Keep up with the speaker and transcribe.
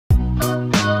Hello,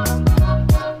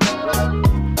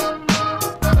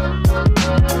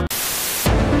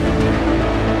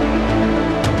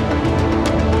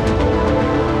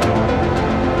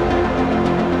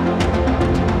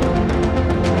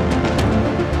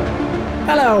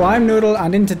 I'm Noodle,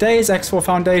 and in today's X4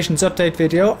 Foundations update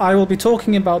video, I will be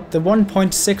talking about the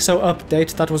 1.60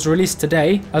 update that was released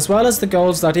today, as well as the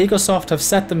goals that Egosoft have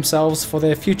set themselves for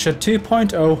their future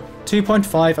 2.0,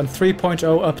 2.5 and 3.0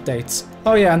 updates.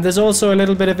 Oh yeah, and there's also a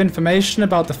little bit of information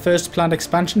about the first planned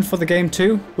expansion for the game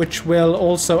too, which will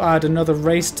also add another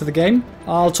race to the game.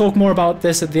 I'll talk more about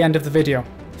this at the end of the video.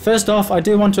 First off, I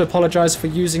do want to apologise for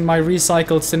using my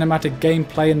recycled cinematic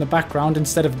gameplay in the background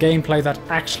instead of gameplay that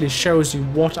actually shows you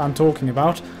what I'm talking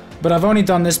about, but I've only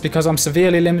done this because I'm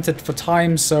severely limited for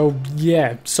time, so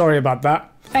yeah, sorry about that.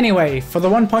 Anyway, for the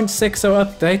 1.60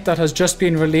 update that has just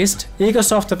been released,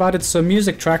 Egosoft have added some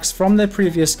music tracks from their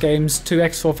previous games to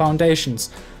X4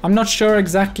 Foundations. I'm not sure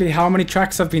exactly how many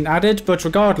tracks have been added, but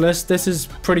regardless, this is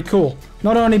pretty cool.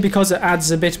 Not only because it adds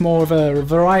a bit more of a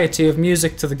variety of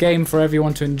music to the game for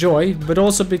everyone to enjoy, but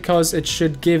also because it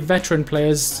should give veteran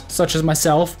players, such as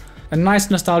myself, a nice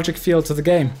nostalgic feel to the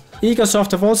game. Egosoft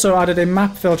have also added a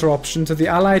map filter option to the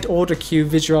Allied Order Queue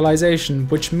visualization,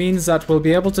 which means that we'll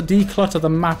be able to declutter the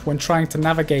map when trying to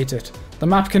navigate it. The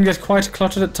map can get quite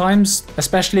cluttered at times,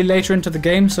 especially later into the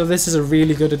game, so this is a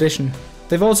really good addition.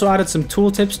 They've also added some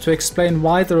tooltips to explain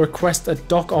why the request a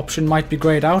dock option might be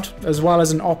greyed out, as well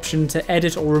as an option to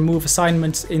edit or remove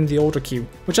assignments in the order queue,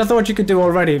 which I thought you could do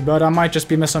already, but I might just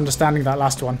be misunderstanding that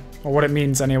last one, or what it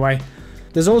means anyway.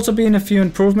 There's also been a few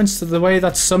improvements to the way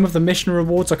that some of the mission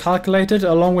rewards are calculated,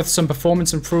 along with some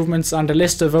performance improvements and a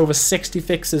list of over 60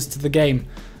 fixes to the game.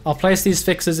 I'll place these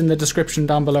fixes in the description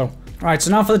down below. Alright,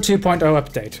 so now for the 2.0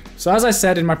 update. So as I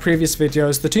said in my previous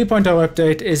videos, the 2.0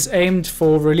 update is aimed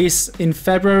for release in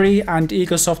February, and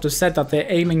Egosoft have said that they're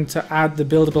aiming to add the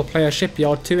buildable player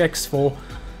shipyard to X4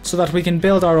 so that we can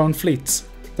build our own fleets.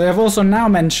 They have also now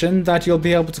mentioned that you'll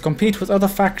be able to compete with other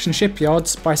faction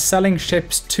shipyards by selling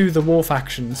ships to the war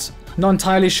factions. Not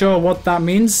entirely sure what that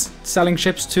means, selling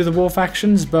ships to the war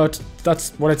factions, but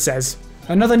that's what it says.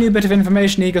 Another new bit of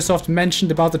information Egosoft mentioned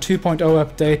about the 2.0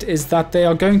 update is that they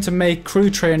are going to make crew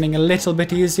training a little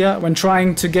bit easier when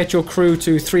trying to get your crew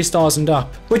to 3 stars and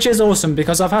up. Which is awesome,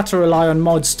 because I've had to rely on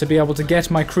mods to be able to get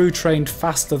my crew trained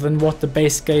faster than what the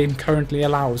base game currently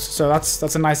allows. So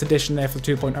that's a nice addition there for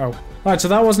 2.0. Right, so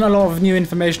that wasn't a lot of new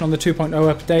information on the 2.0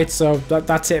 update, so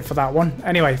that's it for that one.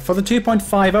 Anyway, for the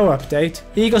 2.50 update,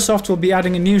 Egosoft will be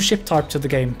adding a new ship type to the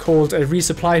game called a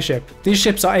resupply ship. These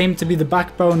ships are aimed to be the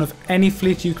backbone of any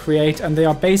fleet you create, and they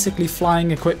are basically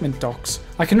flying equipment docks.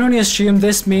 I can only assume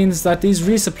this means that these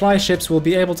resupply ships will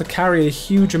be able to carry a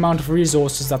huge amount of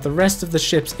resources that the rest of the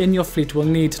ships in your fleet will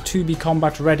need to be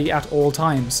combat ready at all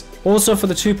times. Also for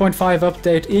the 2.5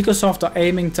 update, Egosoft are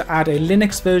aiming to add a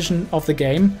Linux version of the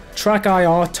game, Track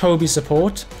IR Toby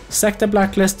support, sector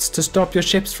blacklists to stop your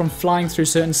ships from flying through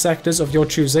certain sectors of your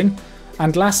choosing,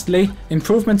 and lastly,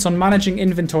 improvements on managing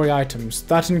inventory items.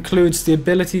 That includes the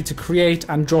ability to create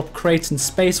and drop crates in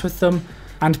space with them,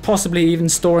 and possibly even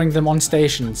storing them on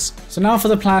stations. So now for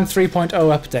the planned 3.0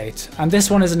 update, and this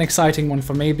one is an exciting one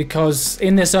for me because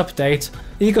in this update,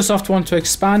 Egosoft want to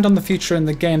expand on the feature in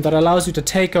the game that allows you to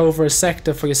take over a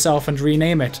sector for yourself and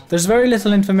rename it. There's very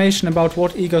little information about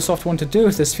what Egosoft want to do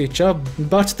with this feature,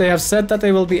 but they have said that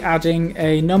they will be adding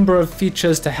a number of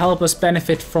features to help us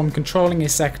benefit from controlling a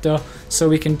sector, so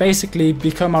we can basically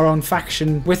become our own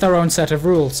faction with our own set of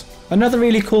rules. Another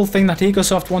really cool thing that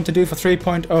Egosoft want to do for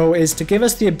 3.0 is to give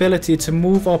us the ability to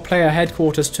move our player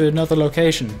headquarters to another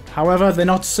location. However, they're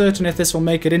not certain if this will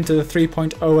make it into the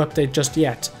 3.0 update just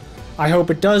yet. I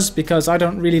hope it does, because I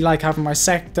don't really like having I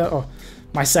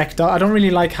don't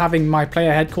really like having my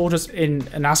player headquarters in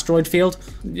an asteroid field.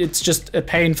 It's just a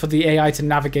pain for the AI to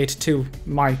navigate to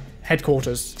my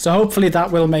headquarters. So hopefully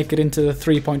that will make it into the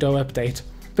 3.0 update.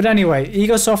 But anyway,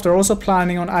 Egosoft are also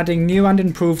planning on adding new and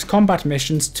improved combat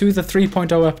missions to the 3.0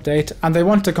 update, and they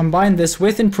want to combine this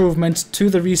with improvements to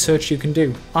the research you can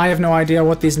do. I have no idea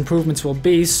what these improvements will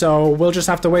be, so we'll just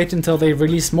have to wait until they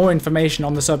release more information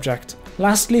on the subject.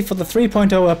 Lastly, for the 3.0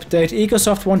 update,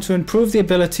 Egosoft want to improve the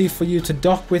ability for you to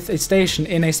dock with a station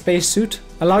in a spacesuit.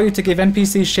 allow you to give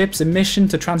NPC ships a mission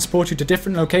to transport you to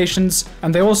different locations,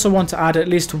 and they also want to add at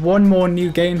least one more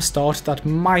new game start that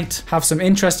might have some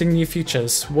interesting new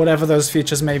features, whatever those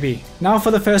features may be. Now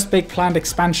for the first big planned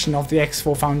expansion of the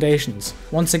X4 Foundations.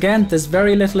 Once again, there's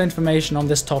very little information on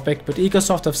this topic, but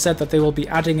Ecosoft have said that they will be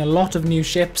adding a lot of new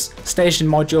ships, station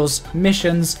modules,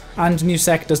 missions, and new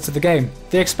sectors to the game.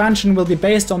 The expansion will be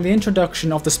based on the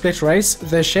introduction of the split race,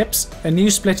 their ships, a new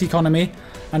split economy,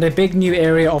 and a big new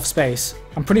area of space.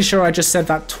 I'm pretty sure I just said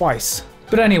that twice.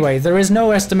 But anyway, there is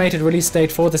no estimated release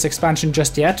date for this expansion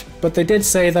just yet, but they did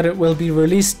say that it will be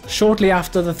released shortly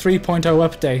after the 3.0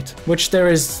 update, which there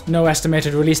is no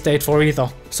estimated release date for either.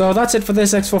 So that's it for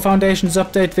this X4 Foundations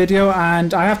update video,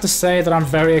 and I have to say that I'm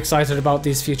very excited about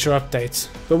these future updates.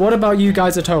 But what about you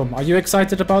guys at home? Are you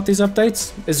excited about these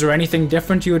updates? Is there anything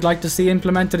different you would like to see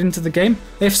implemented into the game?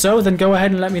 If so, then go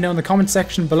ahead and let me know in the comment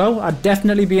section below. I'd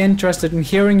definitely be interested in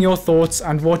hearing your thoughts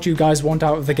and what you guys want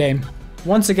out of the game.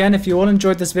 Once again, if you all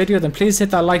enjoyed this video, then please hit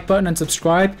that like button and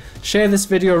subscribe. Share this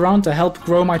video around to help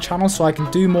grow my channel so I can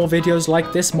do more videos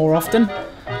like this more often.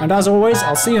 And as always,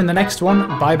 I'll see you in the next one.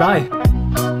 Bye bye.